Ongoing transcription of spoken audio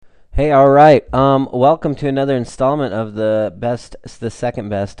Hey, all right. Welcome to another installment of the second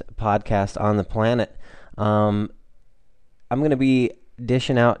best podcast on the planet. I'm going to be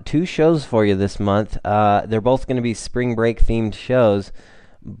dishing out two shows for you this month. They're both going to be spring break themed shows,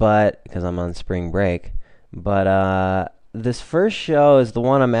 but because I'm on spring break. But this first show is the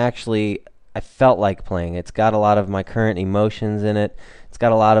one I felt like playing. It's got a lot of my current emotions in it. It's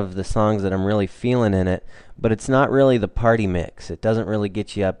got a lot of the songs that I'm really feeling in it, but it's not really the party mix. It doesn't really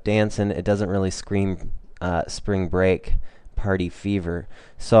get you up dancing. It doesn't really scream spring break party fever.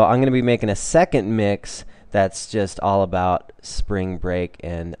 So I'm going to be making a second mix that's just all about spring break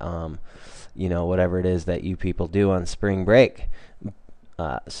and whatever it is that you people do on spring break.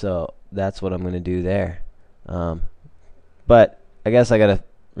 So that's what I'm going to do there. But I guess I got to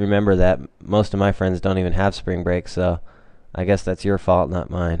remember that most of my friends don't even have spring break, so I guess that's your fault, not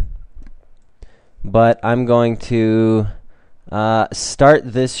mine. But I'm going to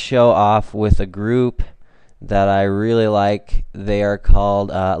start this show off with a group that I really like. They are called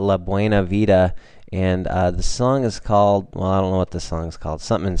La Buena Vida, and the song is called, I don't know what the song is called,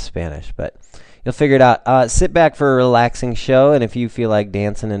 something in Spanish, but you'll figure it out. Sit back for a relaxing show, and if you feel like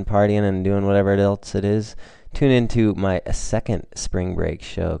dancing and partying and doing whatever else it is, tune into my second spring break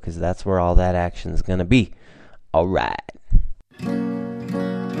show, because that's where all that action's going to be. All right.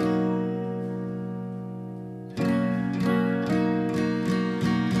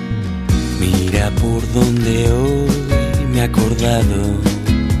 Mira por donde hoy me he acordado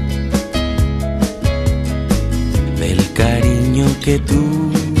del cariño que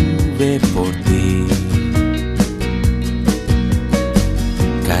tuve por ti.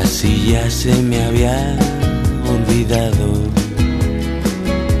 Casi ya se me había olvidado.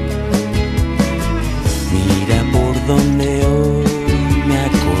 Mira por donde hoy me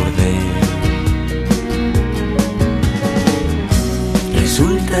acordé.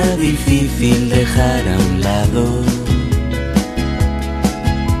 Resulta difícil dejar a un lado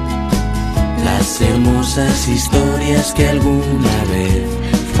las hermosas historias que alguna vez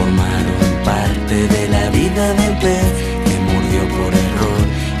formaron parte de la vida del pez que murió por error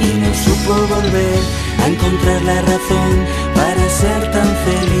y no supo volver a encontrar la razón para ser tan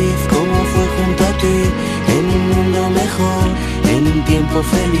feliz como fue junto a ti. En un mundo mejor, en un tiempo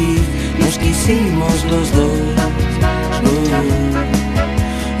feliz, nos quisimos los dos.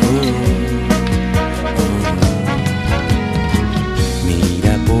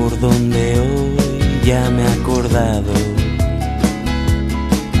 Mira por donde hoy ya me he acordado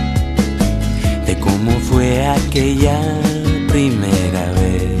de cómo fue aquella primera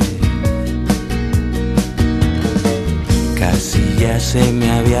vez. Casi ya se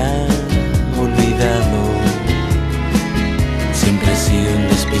me había olvidado. Siempre he sido un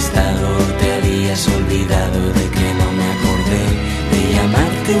despistado. Te habías olvidado de que no me acordé de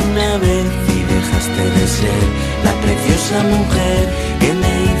llamarte una vez y dejaste de ser la preciosa mujer que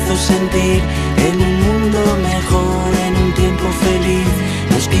me hizo sentir en un mundo mejor, en un tiempo feliz.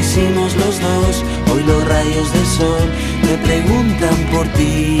 Nos quisimos los dos. Hoy los rayos del sol me preguntan por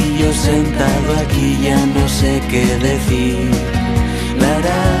ti. Yo sentado aquí ya no sé qué decir. La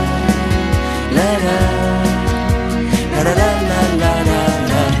la la la la la la la la.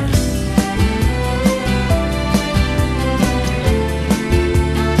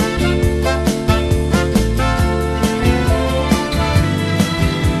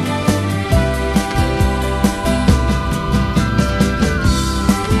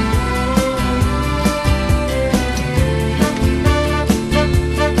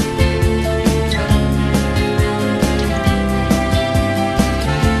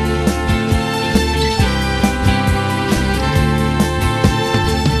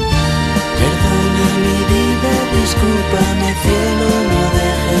 Discúlpame cielo, no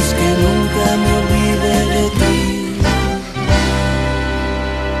dejes que nunca me olvide de ti.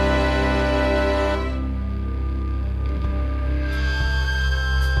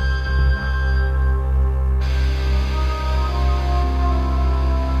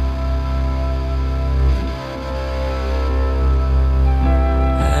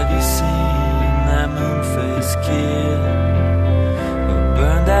 Have you seen that moon-faced kid who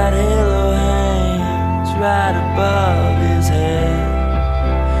burned that halo right above his head?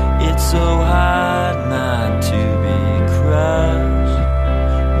 It's so hard not to be crushed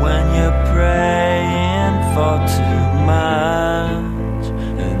when you're praying for too much,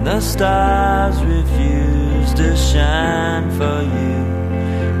 and the stars refuse to shine for you.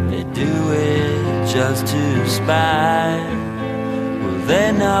 They do it just to spite. Well,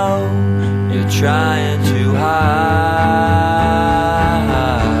 they know you're trying too hard.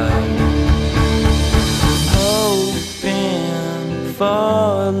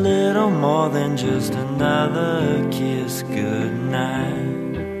 For little more than just another kiss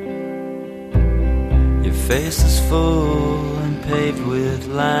goodnight. Your face is full and paved with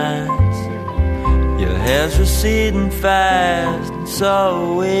lines. Your hair's receding fast, and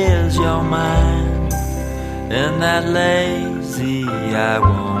so is your mind. And that lazy I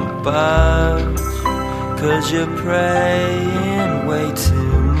won't budge, 'cause you're praying way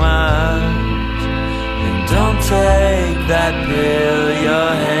too much. And don't take that pill, your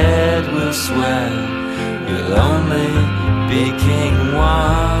head will swell. You'll only be king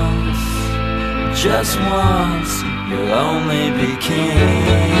once, just once, you'll only be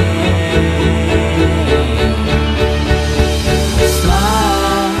king.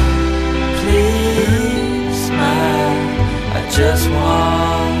 Smile, please smile, I just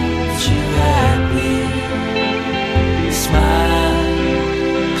want you happy. Smile,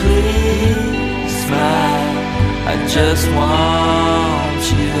 please smile, I just want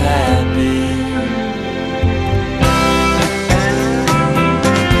you happy.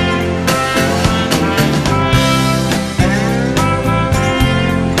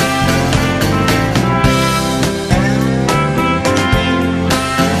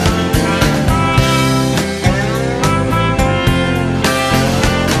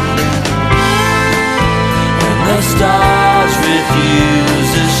 The stars refuse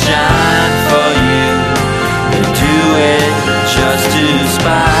to shine for you. They do it just to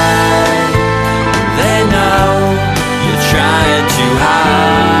spite. They know you're trying too hard.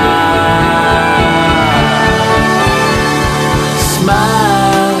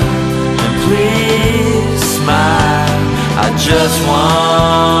 Smile, and please smile, I just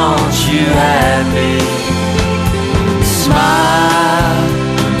want you happy. Smile,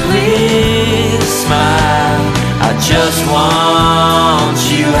 and please smile, I just want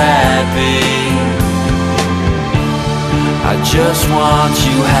you happy. I just want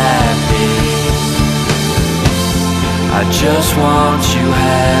you happy. I just want you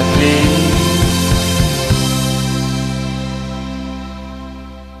happy.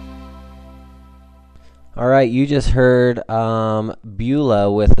 All right, you just heard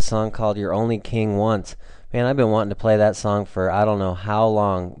Beulah with a song called You're Only King Once. Man, I've been wanting to play that song for I don't know how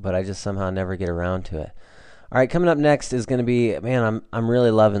long, but I just somehow never get around to it. All right, coming up next is going to be, man, I'm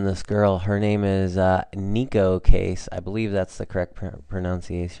really loving this girl. Her name is Neko Case. I believe that's the correct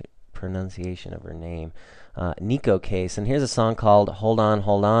pronunciation of her name. Neko Case. And here's a song called Hold On,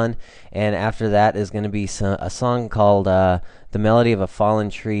 Hold On. And after that is going to be a song called The Melody of a Fallen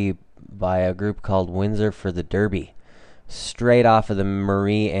Tree by a group called Windsor for the Derby. Straight off of the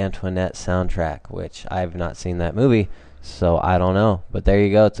Marie Antoinette soundtrack, which I've not seen that movie, so I don't know. But there you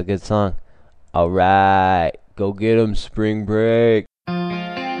go. It's a good song. All right. Go get 'em, Spring Break.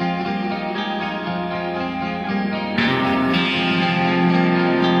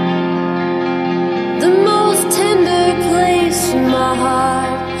 The most tender place in my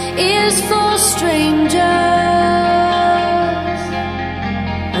heart is for strangers.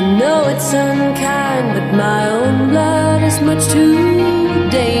 I know it's unkind, but my own blood is much too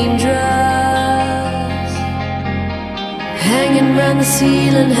dangerous. Hanging round the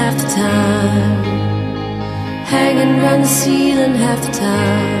ceiling half the time. Hanging round the ceiling half the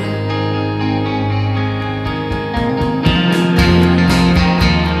time.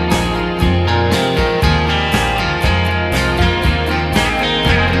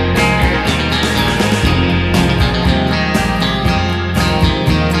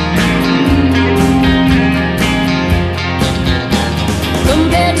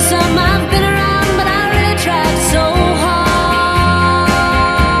 Compared to some I've been around, but I really tried so hard.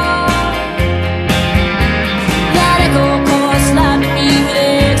 That echo chorus like me with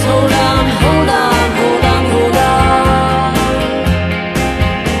it. Hold on, hold on, hold on, hold on.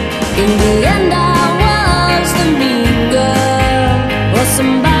 In the end I was the mean girl, or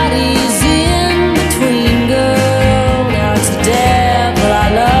somebody's in between girl. Now it's the devil I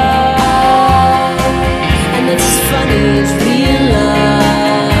love, and it's as funny as real love.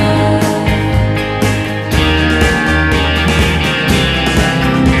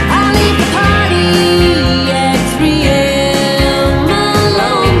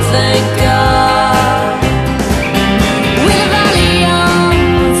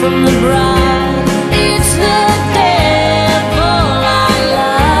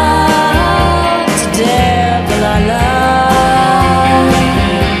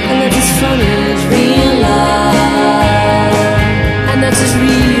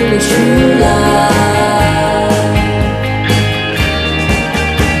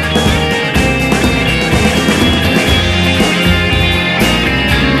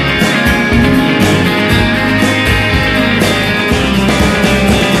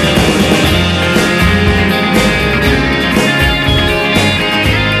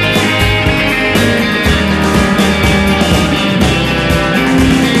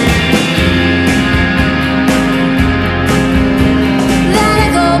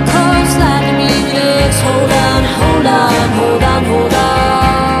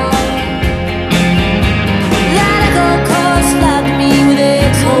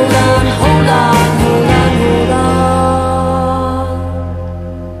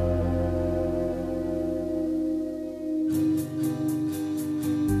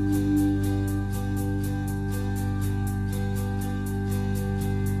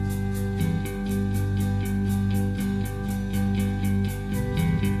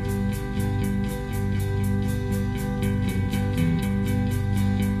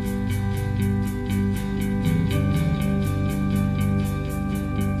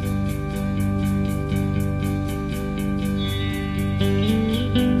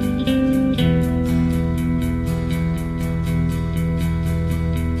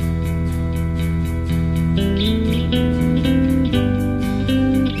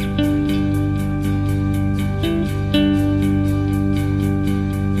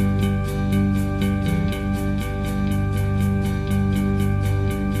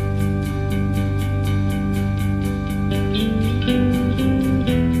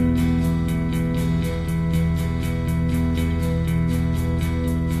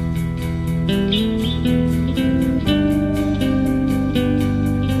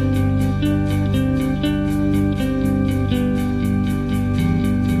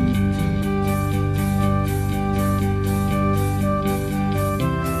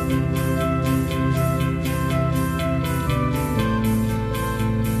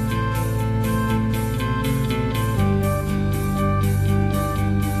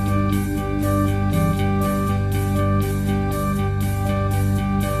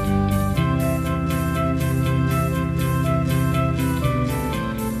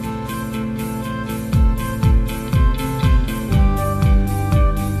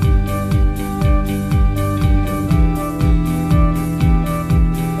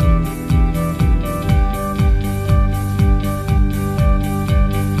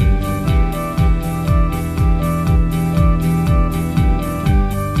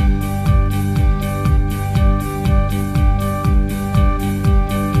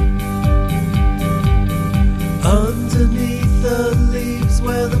 Underneath the leaves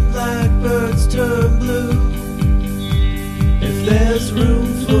where the blackbirds turn blue, if there's room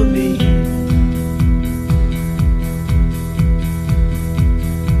for me,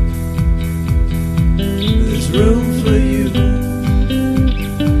 there's room for you.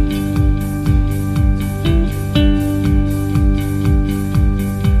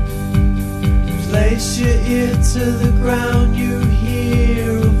 Place your ear to the ground, you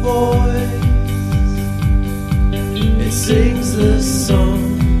hear a voice. It sings the song.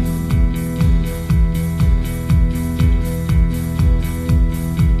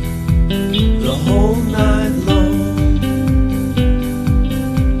 The whole night long.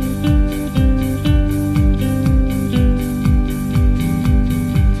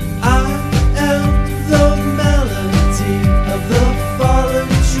 I am the melody of the fallen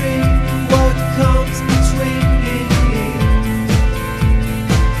tree. What comes between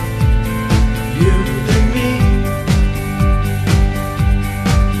you and me?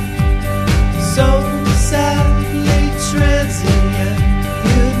 So sadly transient,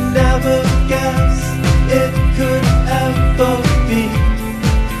 you'd never guess it could ever be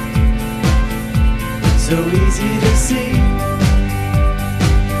so easy to see.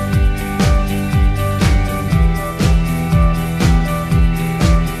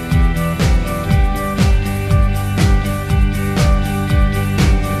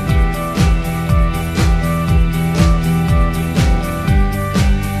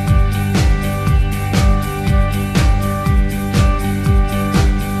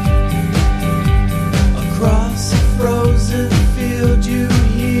 Across a frozen field you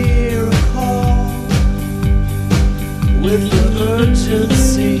hear a call.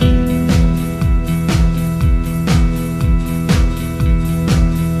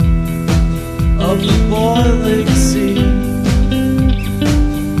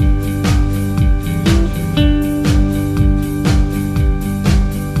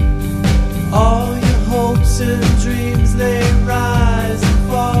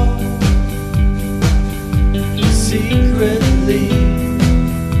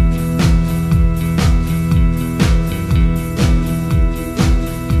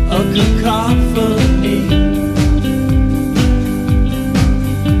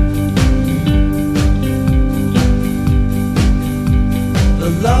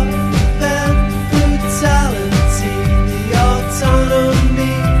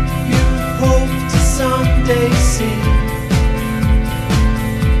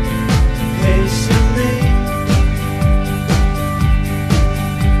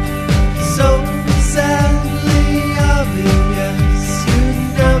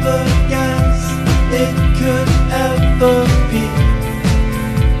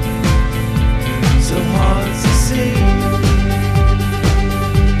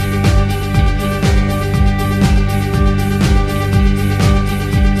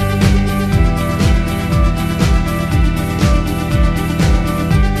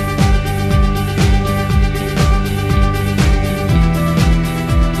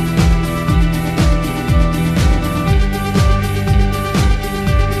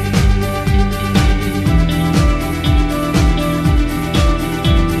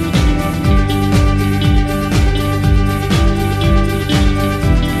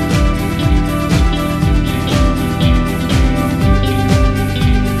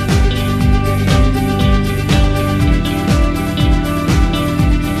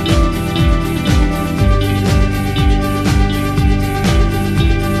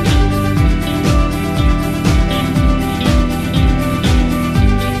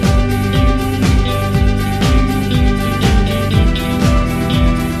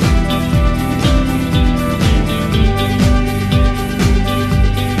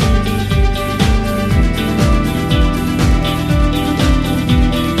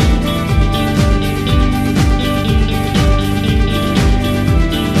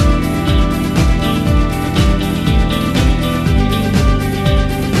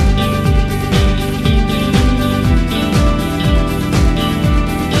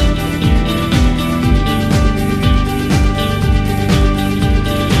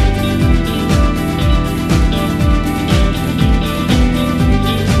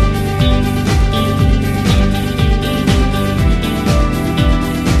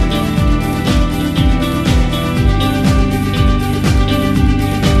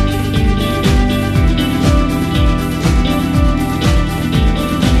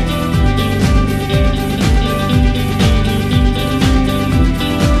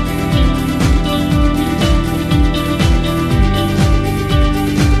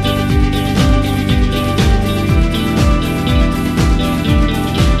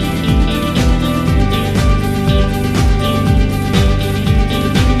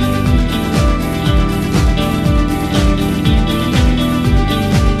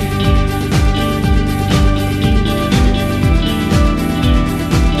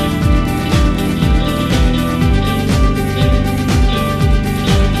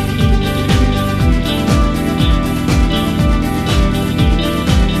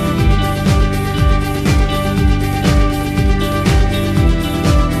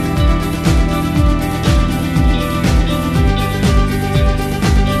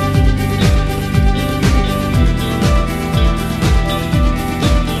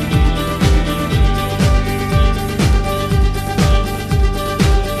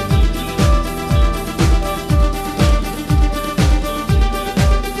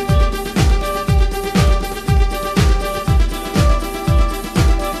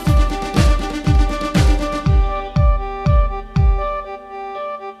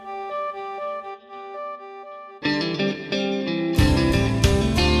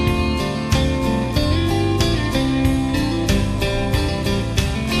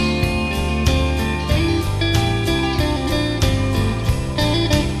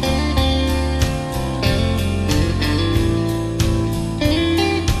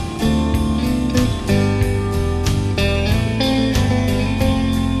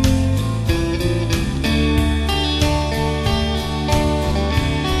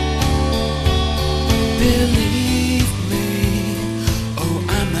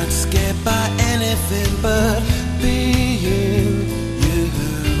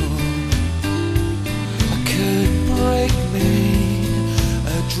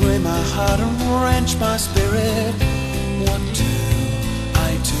 betray my heart and wrench my spirit. What do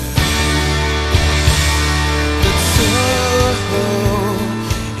I do? It's so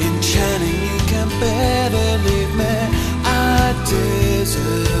enchanting, you can better leave me. I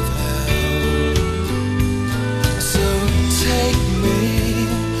deserve hell. So take me,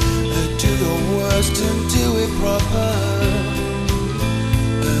 do your worst and do it proper.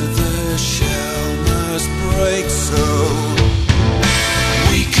 The shell must break so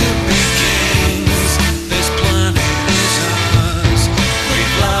we could be kings. This planet is ours.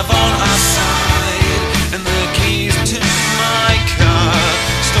 We've love on our side and the keys to my car.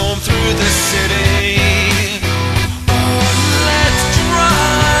 Storm through the city. Oh, let's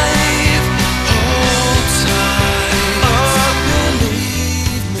drive. Hold tight. Oh,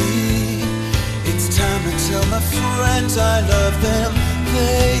 believe me, it's time to tell my friends I love them.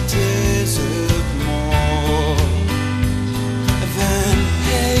 They deserve more than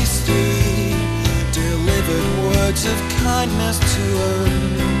hasty delivered words of kindness to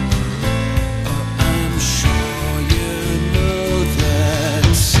them. Oh, I'm sure you know that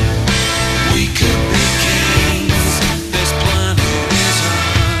we could be kings. This planet is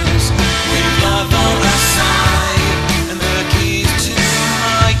ours. We've love on our side and the keys to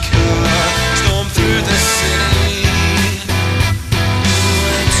my car. Storm through the city.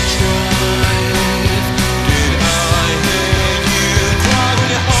 Let's drive. Did I hear you cry when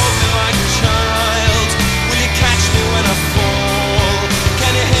you hold me like a child? Will you catch me when I fall?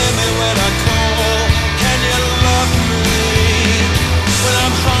 Can you hear me when I call? Can you love me when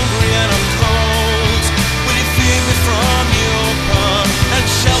I'm hungry and I'm cold? Will you feed me from your palm and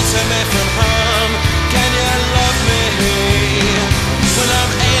shelter me from harm? Can you love me when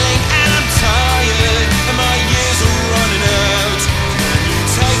I'm ailing and I'm tired and my years are running out? Can you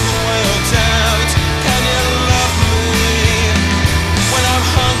take away all doubt? Can you love me when I'm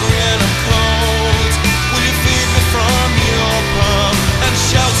hungry and I'm cold? Will you feed me from your palm and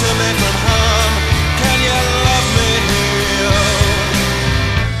shelter me from harm? Can you love me?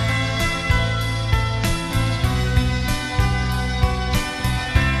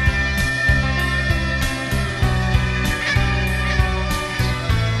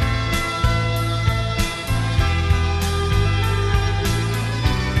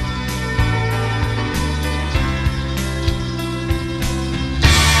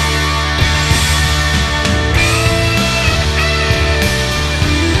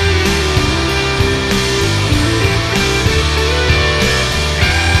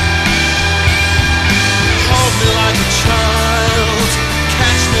 Hold me like a child.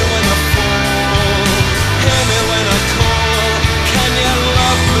 Catch me when I fall. Hear me when I call. Can you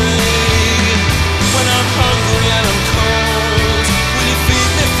love me when I'm hungry and I'm cold? Will you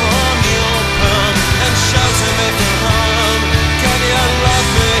feed me from your palm and shelter me from harm? Can you love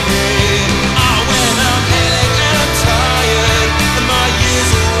me? Oh, when I'm ailing and I'm tired and my years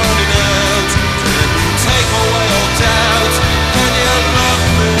are running out. Can you take away all doubt? Can you love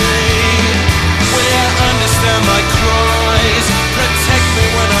me? Will you understand my cries? Protect me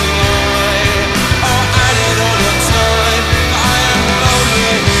when I lie. Oh, I need all your time. I am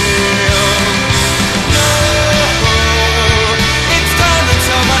lonely. No, it's time to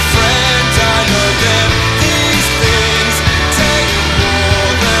tell my friends I love them. These things take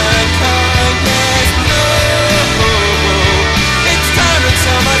more than kindness. No, it's time to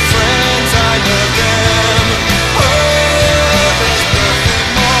tell my friends I love them. Oh, there's nothing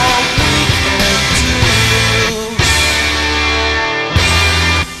more we can do.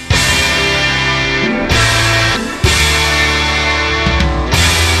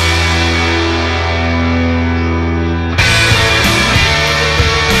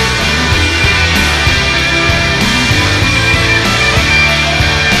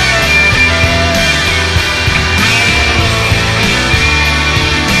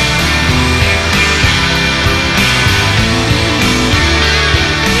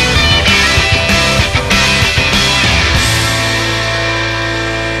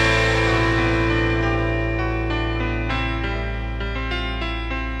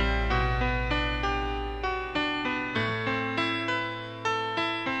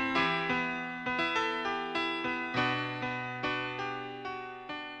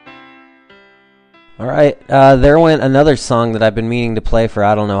 All right, there went another song that I've been meaning to play for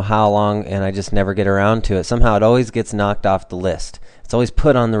I don't know how long, and I just never get around to it. Somehow it always gets knocked off the list. It's always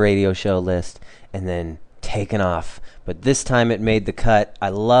put on the radio show list and then taken off. But this time it made the cut. I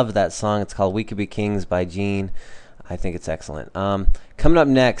love that song. It's called We Could Be Kings by Gene. I think it's excellent. Coming up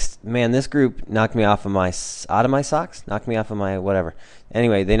next, man, this group knocked me off of my socks? Knocked me off of my whatever.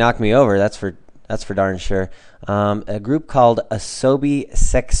 Anyway, they knocked me over. That's for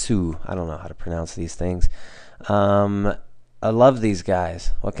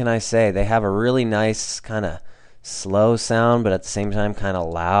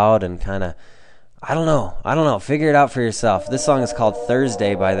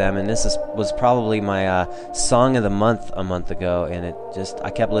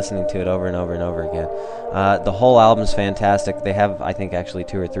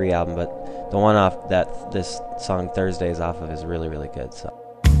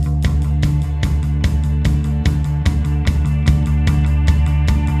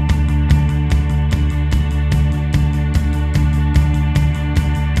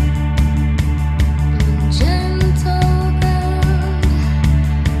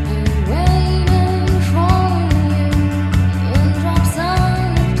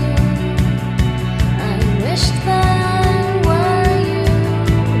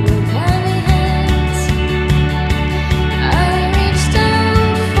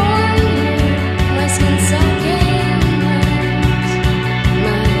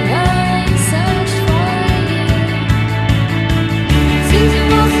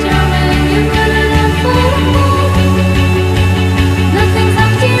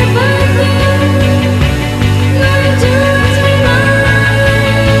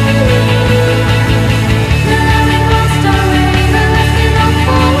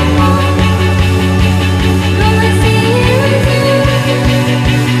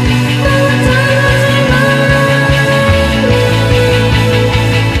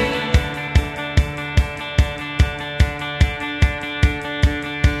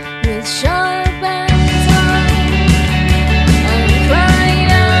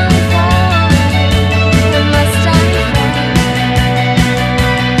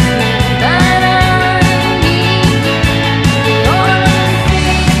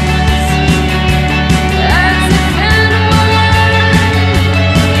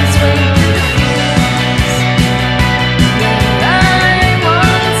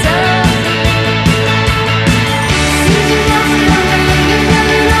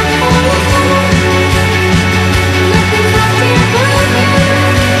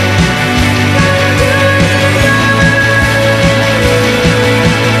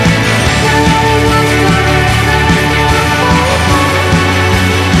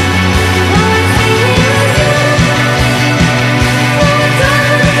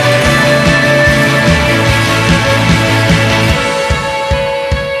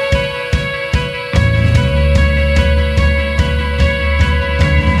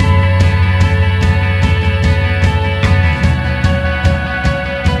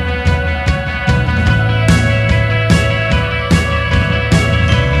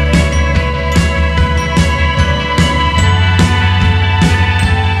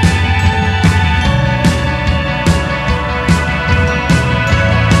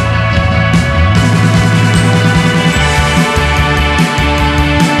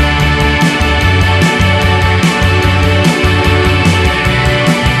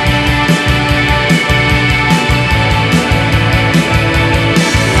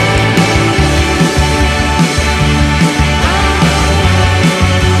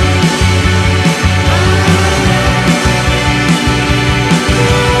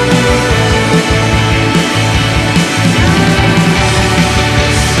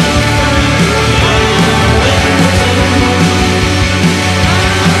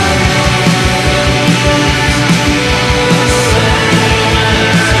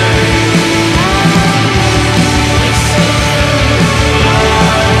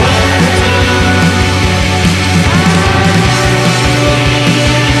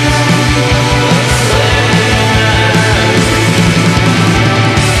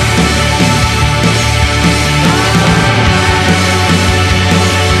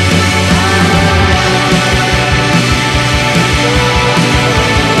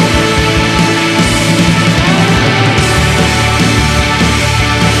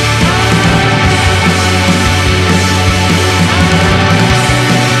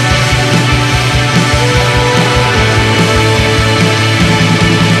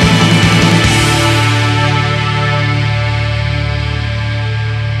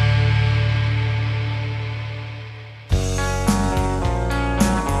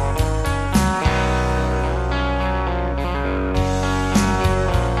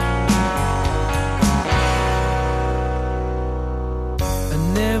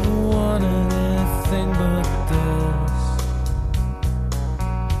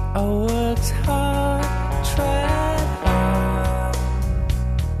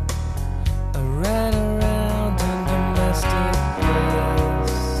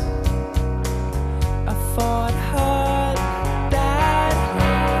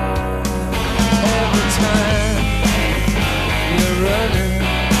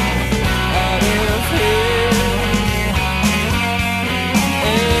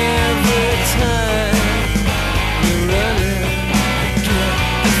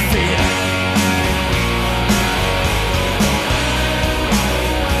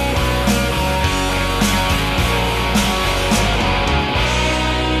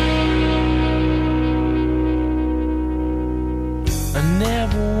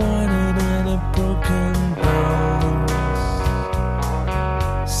whining and a broken bones.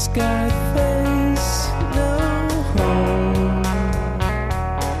 Sky face, no home.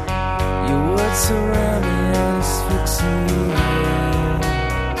 Your words surround me and asphyxiate,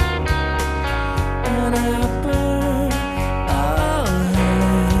 and I burn all hate.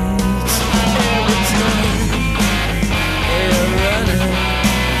 Every time you're running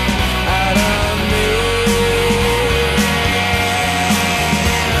out of me,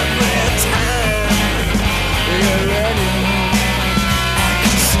 every time you're running, I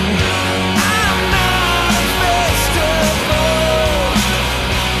can see I'm not vegetable.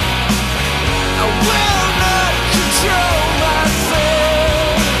 I will not control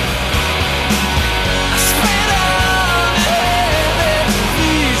myself. I spit out and it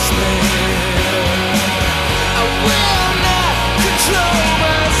feeds me. I will not control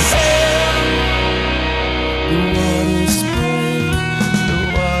myself. The waters spray, the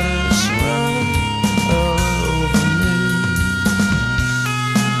waters run all over me.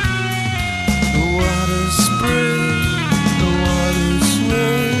 The waters spray, the waters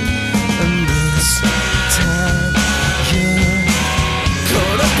rain, and this time you're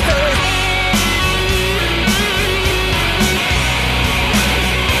gonna pay.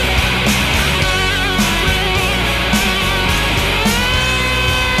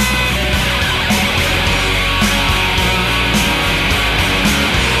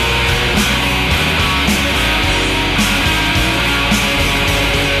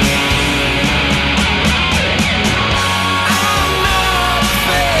 I'm not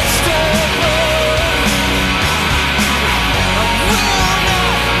vegetable. I will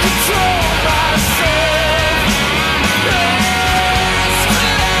not control myself.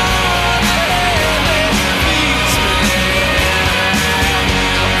 Spit out and it feeds me.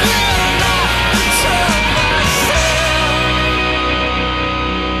 I will not control myself.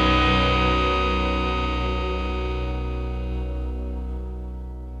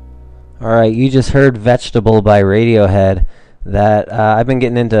 All right, you just heard "Vegetable" by Radiohead. That I've been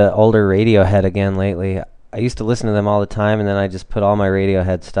getting into older Radiohead again lately. I used to listen to them all the time, and then I just put all my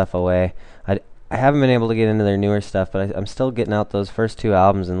Radiohead stuff away. I haven't been able to get into their newer stuff, but I'm still getting out those first two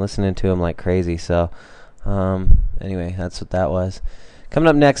albums and listening to them like crazy. So, anyway, that's what that was. Coming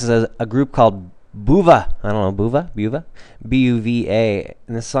up next is a group called Buva. I don't know, Buva? B-U-V-A.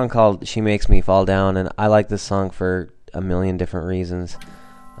 And this song called "She Makes Me Fall Down," and I like this song for a million different reasons.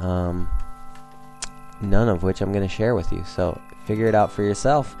 None of which I'm going to share with you, so figure it out for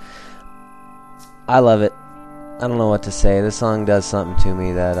yourself. I love it. I don't know what to say. This song does something to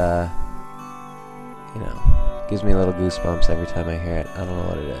me that, gives me little goosebumps every time I hear it. I don't know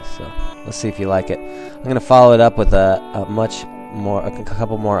what it is, so let's see if you like it. I'm going to follow it up with a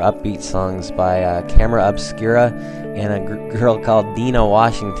couple more upbeat songs by Camera Obscura and a girl called Dina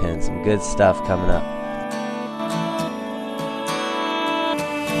Washington. Some good stuff coming up.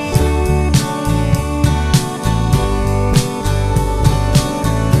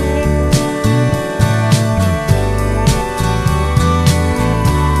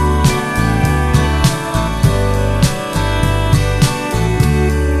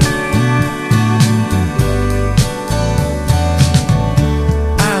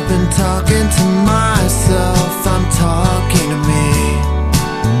 I've been talking to myself, I'm talking to me.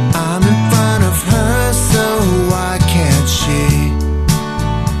 I'm in front of her, so why can't she?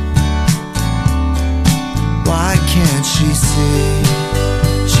 Why can't she see?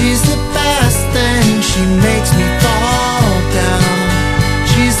 She's the best thing, she makes me fall down.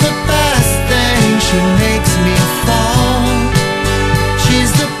 She's the best thing, she makes me fall.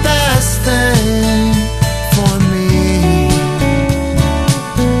 She's the best thing for me.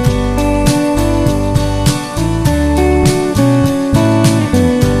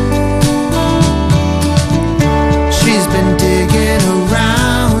 She's been digging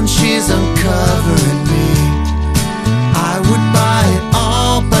around, she's uncovering me. I would buy it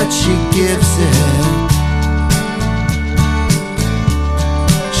all, but she gives it.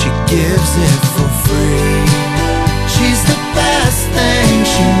 She gives it for free. She's the best thing,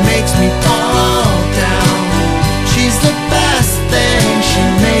 she makes me fall down. She's the best thing, she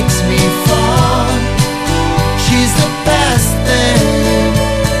makes me fall. She's the best thing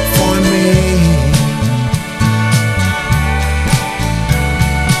for me.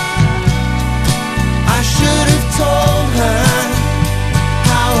 I should have told her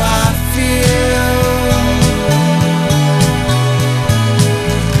how I feel,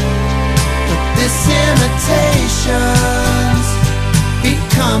 but this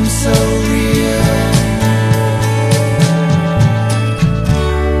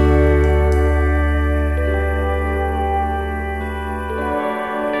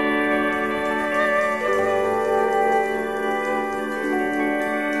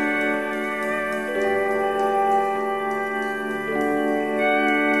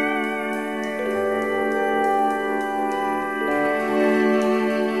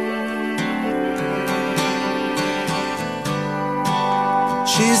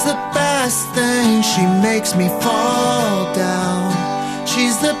She's the best thing, she makes me fall down.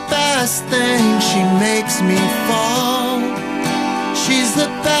 She's the best thing, she makes me fall. She's the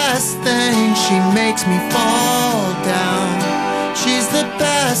best thing, she makes me fall down. She's the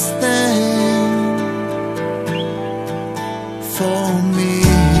best thing for me.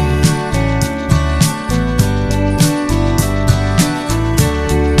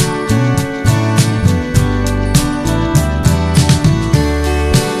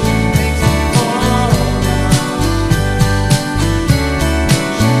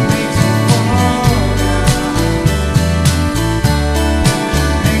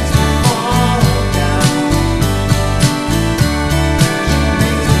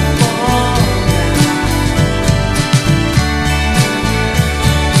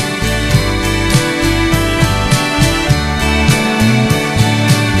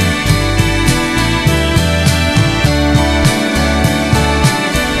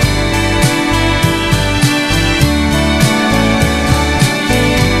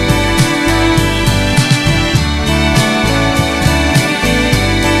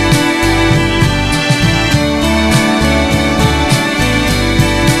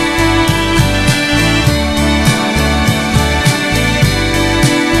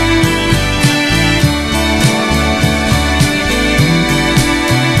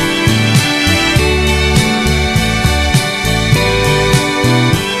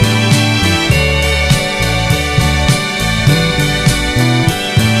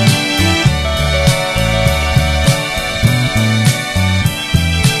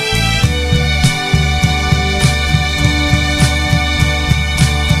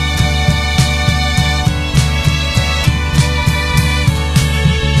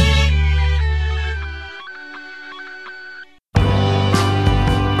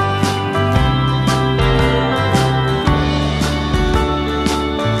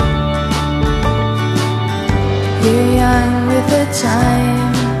 You're young with the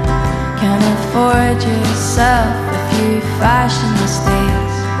time, can't afford yourself a few fashion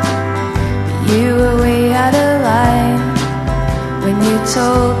mistakes. But you were way out of line when you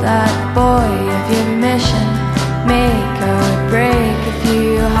told that boy of your mission, make or break a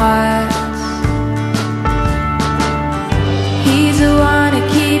few hearts. He's the one who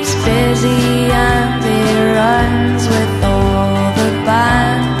keeps busy and he runs with all the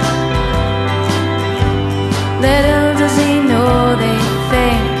band. Little does he know they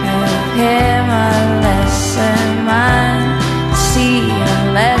think of him a lesser man, see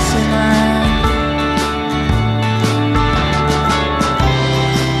a lesser man.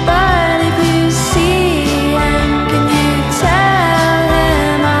 But if you see him, can you tell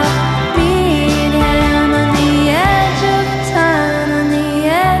him I'll meet him on the edge of town, on the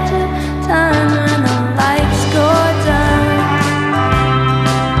edge of town when the lights go down.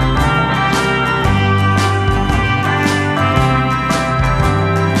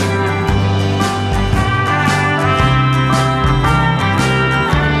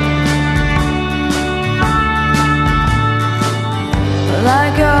 Well, I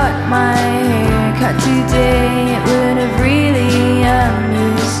got my hair cut today, it would have really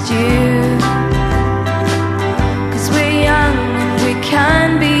amused you. 'Cause we're young and we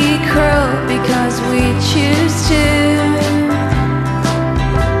can be cruel because we choose to.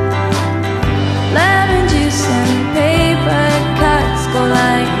 Lemon juice and paper cuts go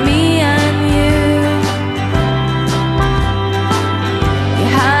like me and you. You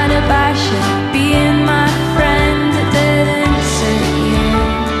had a bash at being my friend, it didn't suit you.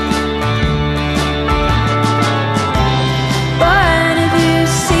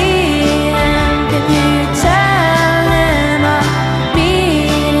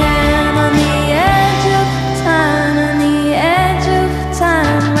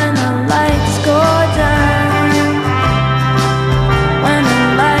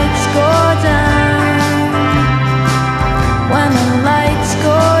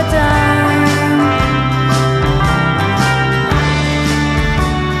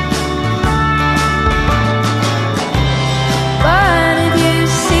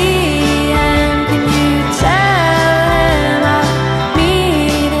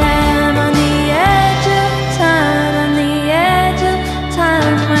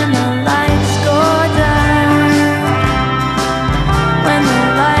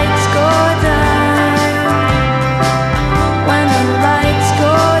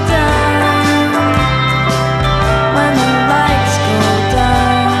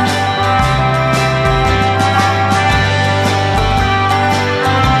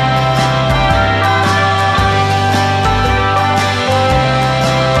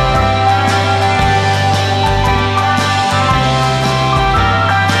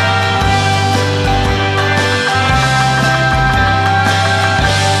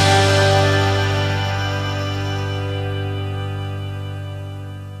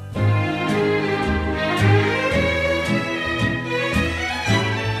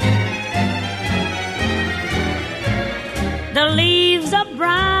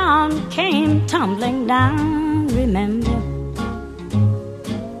 came tumbling down, remember,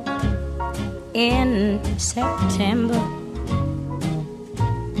 in September,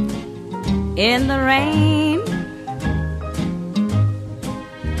 in the rain.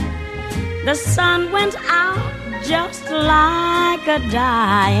 The sun went out just like a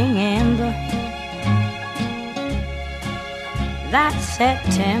dying ember. That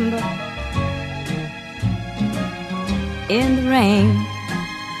September, in the rain.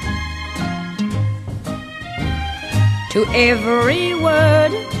 To every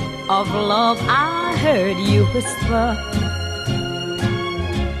word of love I heard you whisper,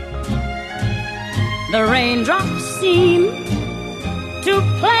 the raindrops seem to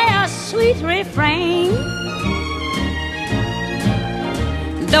play a sweet refrain.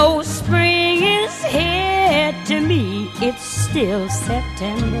 Though spring is here, to me it's still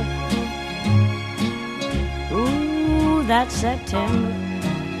September. Ooh, that's September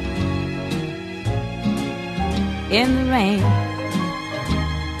in the rain.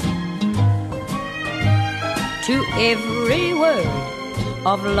 To every word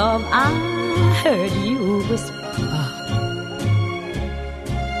of love I heard you whisper,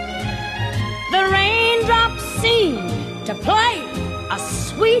 the raindrops seem to play a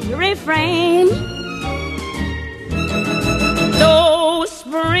sweet refrain. Though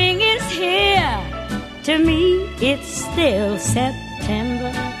spring is here, to me it's still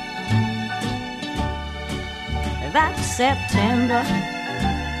September. That's September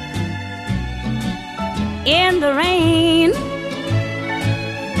in the rain.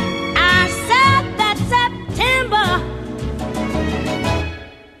 I said that's September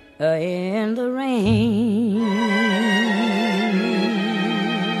in the rain.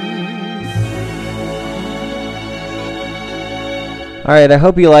 All right, I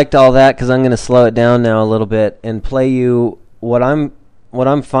hope you liked all that, because I'm going to slow it down now a little bit and play you what I'm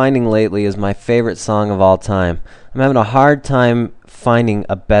finding lately is my favorite song of all time. I'm having a hard time finding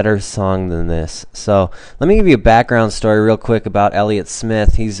a better song than this. So let me give you a background story real quick about Elliott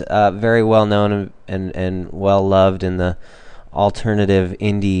Smith. He's very well known and well loved in the alternative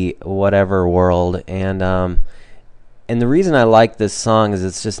indie whatever world. And the reason I like this song is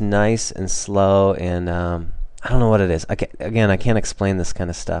it's just nice and slow, and I don't know what it is. I can't explain this kind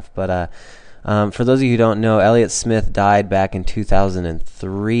of stuff, but for those of you who don't know, Elliott Smith died back in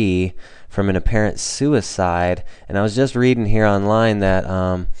 2003 from an apparent suicide, and I was just reading here online that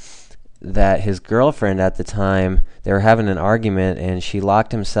that his girlfriend at the time, they were having an argument, and she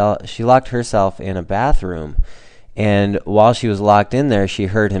locked herself in a bathroom, and while she was locked in there, she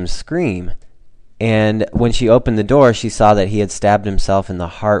heard him scream, and when she opened the door, she saw that he had stabbed himself in the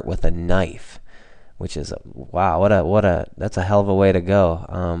heart with a knife, which is wow, that's a hell of a way to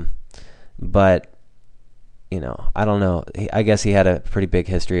go. But, you know, I don't know. I guess he had a pretty big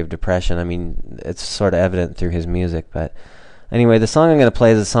history of depression. I mean, it's sort of evident through his music. But anyway, the song I'm going to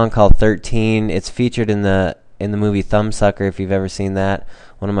play is a song called 13. It's featured in the movie Thumbsucker, if you've ever seen that.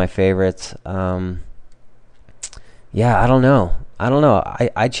 One of my favorites. Yeah, I don't know.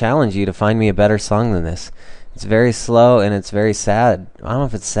 I challenge you to find me a better song than this. It's very slow and it's very sad. I don't know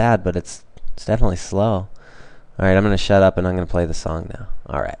if it's sad, but it's definitely slow. All right, I'm going to shut up and I'm going to play the song now.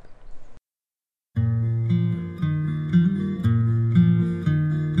 All right.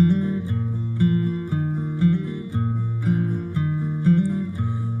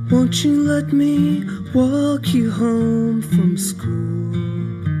 Won't you let me walk you home from school?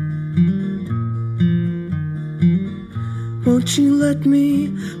 Won't you let me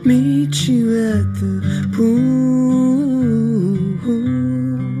meet you at the pool?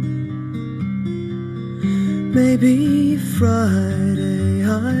 Maybe Friday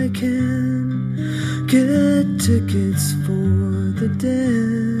I can get tickets for the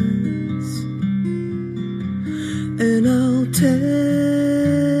dance, and I'll take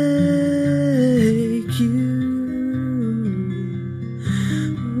you.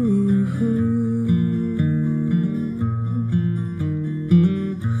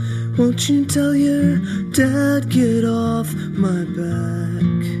 Won't you tell your dad, get off my back?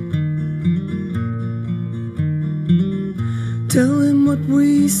 Tell him what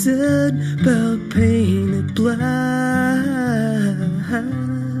we said about painted black.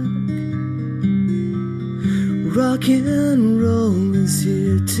 Rock and roll is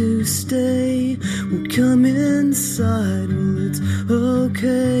here to stay. We'll come inside, well it's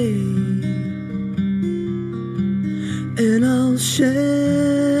okay. And I'll shake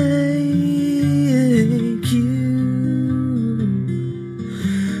you.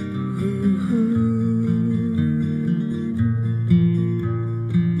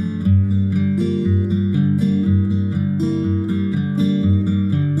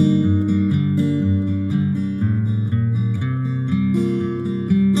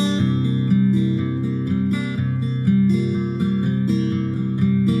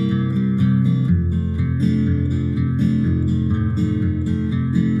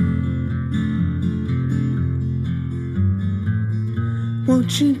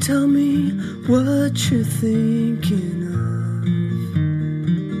 Won't you tell me what you're thinking of?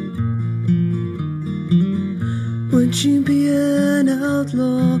 Would you be an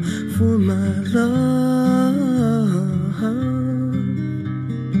outlaw for my love?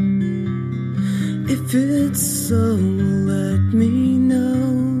 If it's so, let me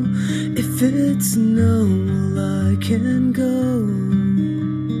know. If it's no, well, I can go.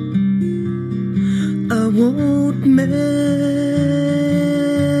 I won't make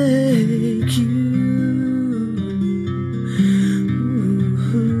you.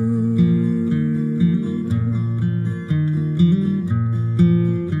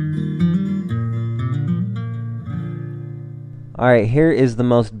 All right, here is the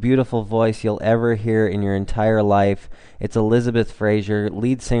most beautiful voice you'll ever hear in your entire life. It's Elizabeth Fraser,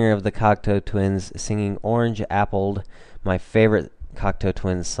 lead singer of the Cocteau Twins, singing Orange Appled, my favorite Cocteau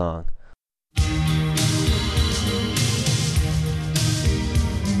Twins song.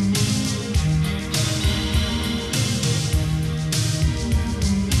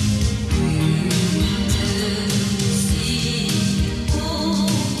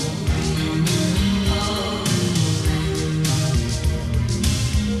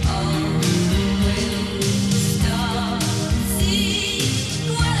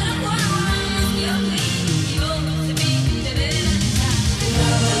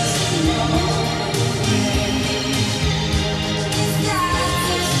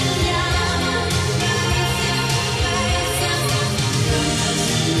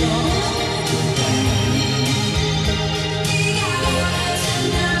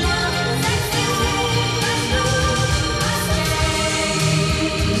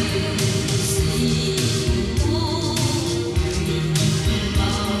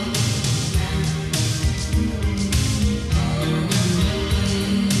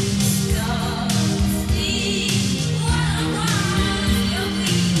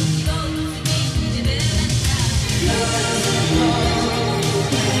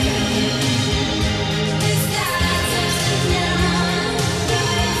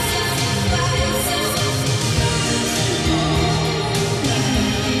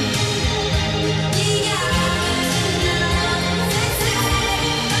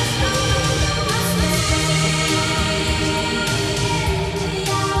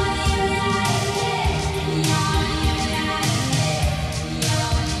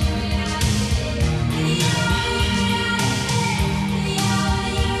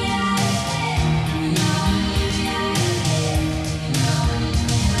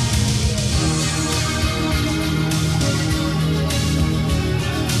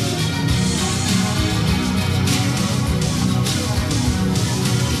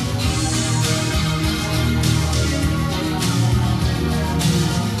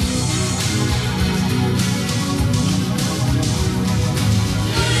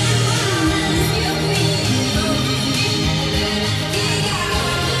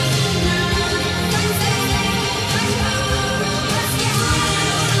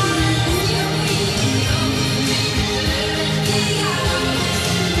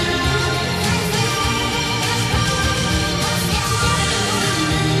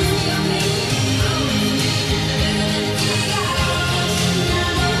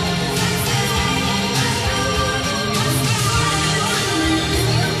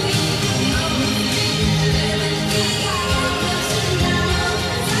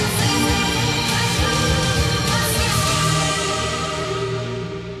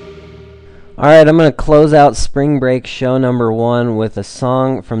 All right, I'm going to close out Spring Break show number 1 with a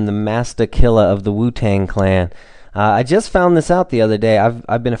song from the Masta Killa of the Wu-Tang Clan. I just found this out the other day.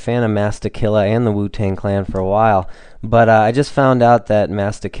 I've been a fan of Masta Killa and the Wu-Tang Clan for a while, but I just found out that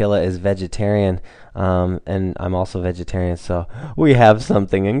Masta Killa is vegetarian, and I'm also vegetarian, so we have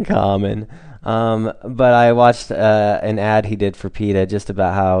something in common. But I watched an ad he did for PETA just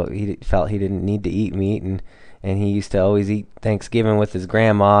about how he felt he didn't need to eat meat, and he used to always eat Thanksgiving with his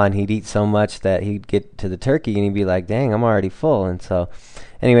grandma, and he'd eat so much that he'd get to the turkey and he'd be like, dang, I'm already full. And so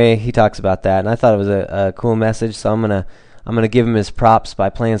anyway, he talks about that, and I thought it was a cool message, so I'm gonna give him his props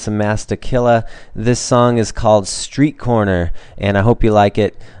by playing some Masta Killa. This song is called Street Corner, and I hope you like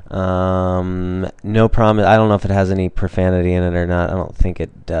it. No promise. I don't know if it has any profanity in it or not. I don't think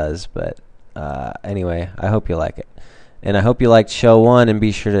it does, but anyway, I hope you like it. And I hope you liked show 1, and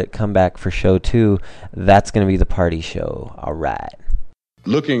be sure to come back for show 2. That's going to be the party show. All right.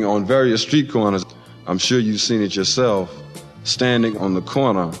 Looking on various street corners, I'm sure you've seen it yourself. Standing on the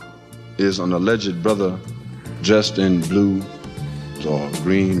corner is an alleged brother dressed in blue or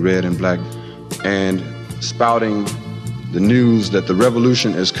green, red, and black, and spouting the news that the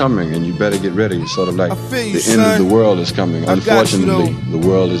revolution is coming and you better get ready. Sort of like I feel you, the end son. of the world is coming. I got you, Unfortunately, though. the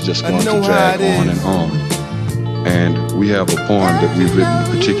world is just I going to know drag how it on is. and on. And we have a poem that we've written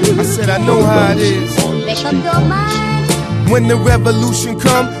particularly I said I for know the how it brothers is. on the street corners. When the revolution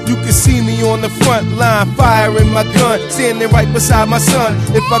come, you can see me on the front line, firing my gun, standing right beside my son.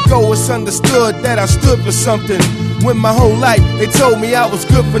 If I go, it's understood that I stood for something. When my whole life, they told me I was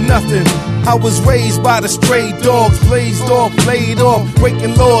good for nothing. I was raised by the stray dogs, blazed off, played off,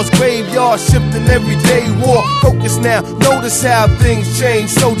 breaking laws, graveyard, shifting everyday war. Focus now, notice how things change.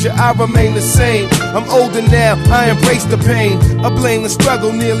 Soldier, I remain the same. I'm older now, I embrace the pain. I blame the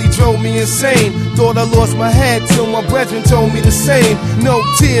struggle, nearly drove me insane. Thought I lost my head till my brethren told me the same. No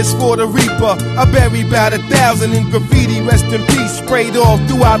tears for the reaper. I buried about 1,000 in graffiti, rest in peace, sprayed off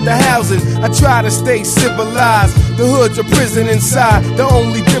throughout the housing. I try to stay civilized. The hood's a prison inside. The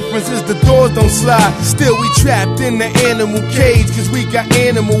only difference is the doors don't slide. Still we trapped in the animal cage, cause we got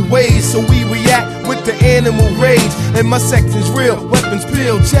animal ways, so we react with the animal rage. And my section's real, weapons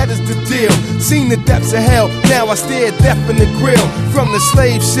peeled, cheddar's the deal. Seen the depths of hell, now I stare death in the grill. From the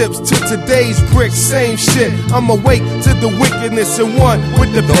slave ships to today's bricks, same shit. I'm awake to the wickedness and one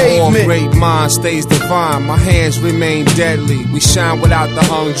with the The pavement. all-great mind stays divine. My hands remain deadly. We shine without the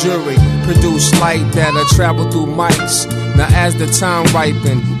hung jury. Produce light that'll travel through mics. Now as the time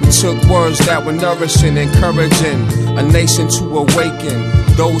ripened, we took words that were nourishing, encouraging a nation to awaken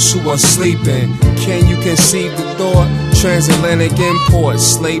those who are sleeping. Can you conceive the thought? Transatlantic imports,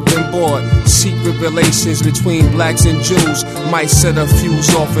 slaved and bought. Secret relations between blacks and Jews might set a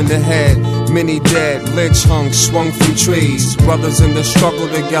fuse off in the head. Many dead, lynch hung, swung from trees. Brothers in the struggle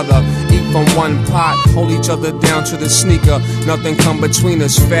together, eat from one pot, hold each other down to the sneaker. Nothing come between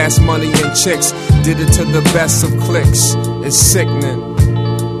us, fast money and chicks. Did it to the best of clicks. It's sickening.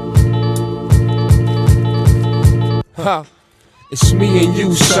 Ha. It's me and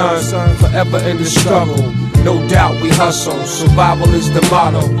you, son, forever in the struggle. No doubt we hustle, survival is the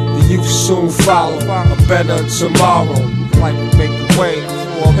motto. The youth soon follow, a better tomorrow. Like we make the way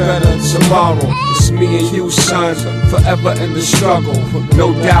for a better tomorrow. It's me and you, son, forever in the struggle.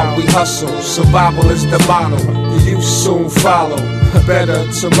 No doubt we hustle, survival is the motto. The youth soon follow, a better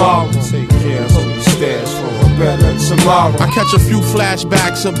tomorrow. Take care of what stands for a better tomorrow. I catch a few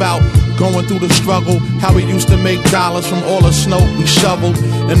flashbacks about going through the struggle, how we used to make dollars from all the snow we shoveled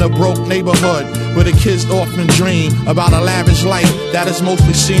in a broke neighborhood where the kids often dream about a lavish life that is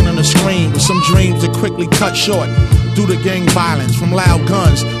mostly seen on the screen, with some dreams that quickly cut short due to gang violence from loud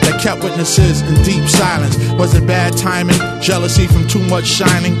guns that kept witnesses in deep silence. Was it bad timing, jealousy from too much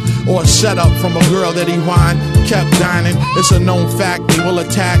shining, or a setup from a girl that he whined, kept dining? It's a known fact they will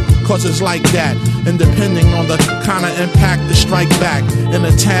attack, cause it's like that. And depending on the kind of impact to strike back, in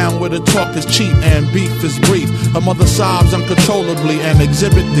a town where the talk is cheap and beef is brief, a mother sobs uncontrollably and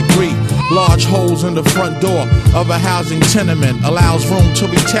exhibit the grief. Large holes in the front door of a housing tenement allows room to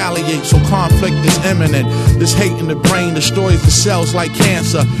retaliate, so conflict is imminent. This hate in the brain destroys the cells like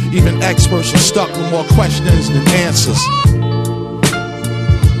cancer. Even experts are stuck with more questions than answers.